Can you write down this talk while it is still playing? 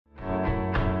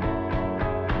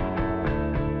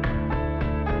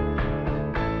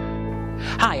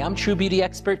Hi, I'm True Beauty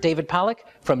expert David Pollack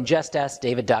from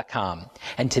JustAskDavid.com,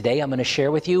 and today I'm going to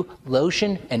share with you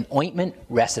lotion and ointment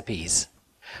recipes.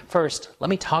 First, let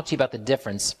me talk to you about the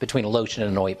difference between a lotion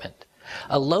and an ointment.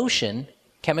 A lotion,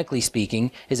 chemically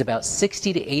speaking, is about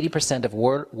 60 to 80% of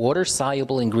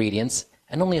water-soluble ingredients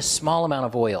and only a small amount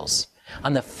of oils.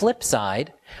 On the flip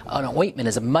side, an ointment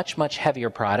is a much, much heavier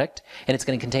product, and it's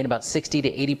going to contain about 60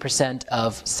 to 80%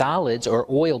 of solids or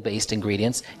oil-based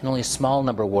ingredients and only a small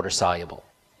number of water-soluble.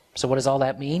 So what does all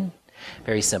that mean?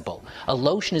 Very simple. A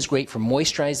lotion is great for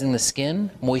moisturizing the skin,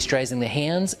 moisturizing the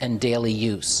hands, and daily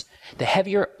use. The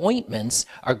heavier ointments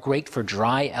are great for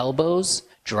dry elbows,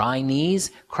 dry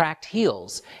knees, cracked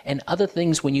heels, and other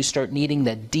things when you start needing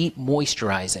that deep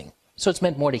moisturizing. So it's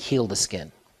meant more to heal the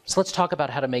skin. So let's talk about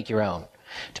how to make your own.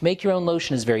 To make your own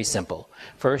lotion is very simple.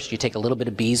 First, you take a little bit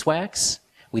of beeswax.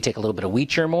 We take a little bit of wheat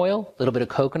germ oil, a little bit of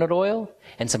coconut oil,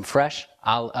 and some fresh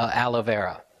aloe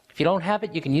vera. If you don't have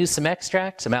it, you can use some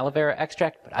extract, some aloe vera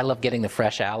extract, but I love getting the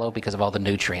fresh aloe because of all the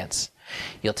nutrients.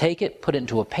 You'll take it, put it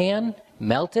into a pan,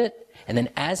 melt it, and then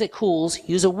as it cools,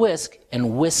 use a whisk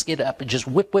and whisk it up. Just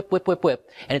whip, whip, whip, whip, whip,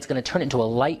 and it's going to turn into a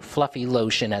light, fluffy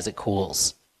lotion as it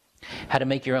cools. How to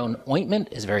make your own ointment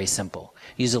is very simple.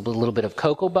 Use a little bit of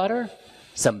cocoa butter,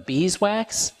 some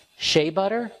beeswax, shea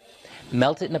butter,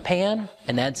 melt it in a pan,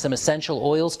 and add some essential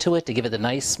oils to it to give it the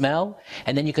nice smell.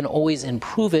 And then you can always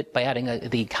improve it by adding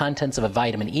the contents of a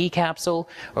vitamin E capsule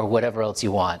or whatever else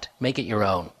you want. Make it your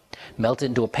own. Melt it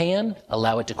into a pan,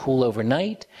 allow it to cool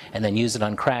overnight, and then use it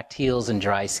on cracked heels and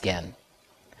dry skin.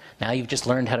 Now you've just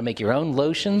learned how to make your own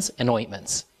lotions and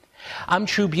ointments. I'm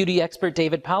True Beauty expert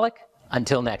David Pollack.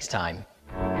 Until next time.